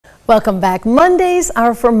Welcome back. Mondays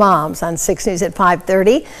are for moms on 6 News at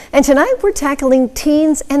 5:30. And tonight we're tackling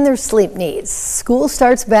teens and their sleep needs. School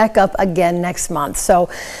starts back up again next month. So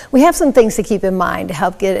we have some things to keep in mind to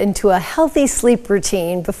help get into a healthy sleep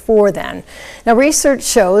routine before then. Now, research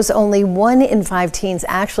shows only 1 in 5 teens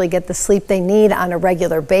actually get the sleep they need on a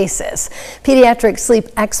regular basis. Pediatric sleep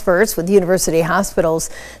experts with university hospitals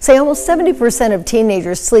say almost 70% of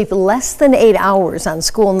teenagers sleep less than 8 hours on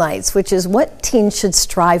school nights, which is what teens should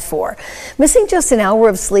strive for. Missing just an hour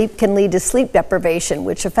of sleep can lead to sleep deprivation,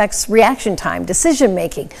 which affects reaction time, decision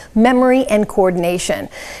making, memory, and coordination.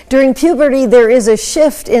 During puberty, there is a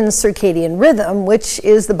shift in circadian rhythm, which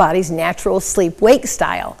is the body's natural sleep-wake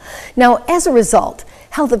style. Now, as a result,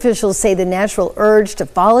 health officials say the natural urge to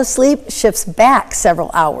fall asleep shifts back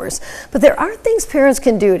several hours. But there are things parents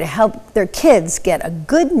can do to help their kids get a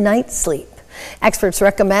good night's sleep. Experts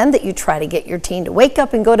recommend that you try to get your teen to wake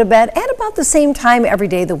up and go to bed at about the same time every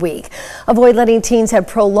day of the week. Avoid letting teens have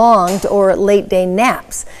prolonged or late day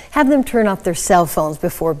naps. Have them turn off their cell phones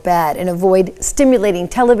before bed and avoid stimulating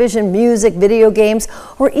television, music, video games,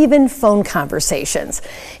 or even phone conversations.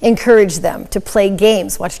 Encourage them to play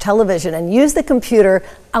games, watch television, and use the computer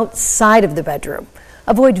outside of the bedroom.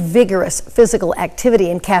 Avoid vigorous physical activity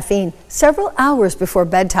and caffeine several hours before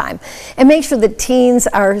bedtime. And make sure that teens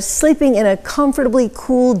are sleeping in a comfortably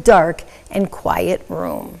cool, dark, and quiet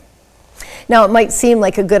room. Now, it might seem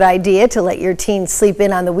like a good idea to let your teens sleep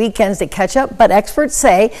in on the weekends to catch up, but experts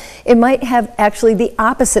say it might have actually the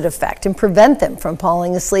opposite effect and prevent them from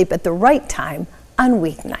falling asleep at the right time on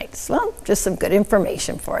weeknights. Well, just some good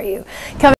information for you.